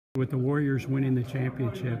With the Warriors winning the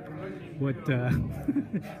championship. What?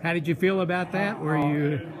 How did you feel about that? Were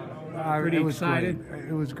you pretty excited? Great.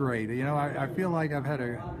 It was great. You know, I feel like I've had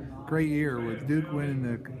a great year with Duke winning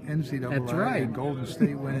the NCAA. That's right. And Golden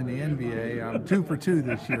State winning the NBA. I'm 2 for 2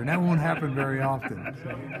 this year, and that won't happen very often. So.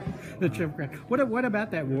 What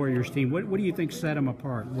about that Warriors team? What do you think set them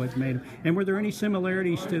apart? What made them? And were there any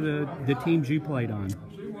similarities to the teams you played on?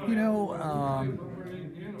 You know,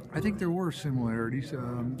 I think there were similarities.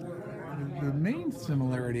 The main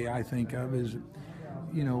similarity I think of is,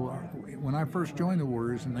 you know, when I first joined the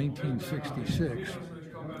Warriors in 1966,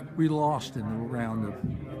 we lost in the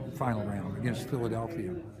final round against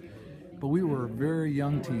Philadelphia. But we were a very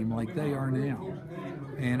young team like they are now.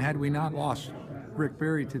 And had we not lost Rick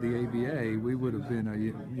Barry to the ABA, we would have been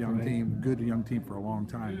a young team, good young team for a long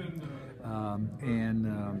time.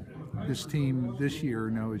 This team this year,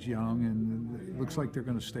 is young, and it looks like they're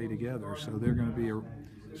going to stay together. So they're going to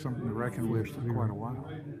be something to reckon with for quite a while.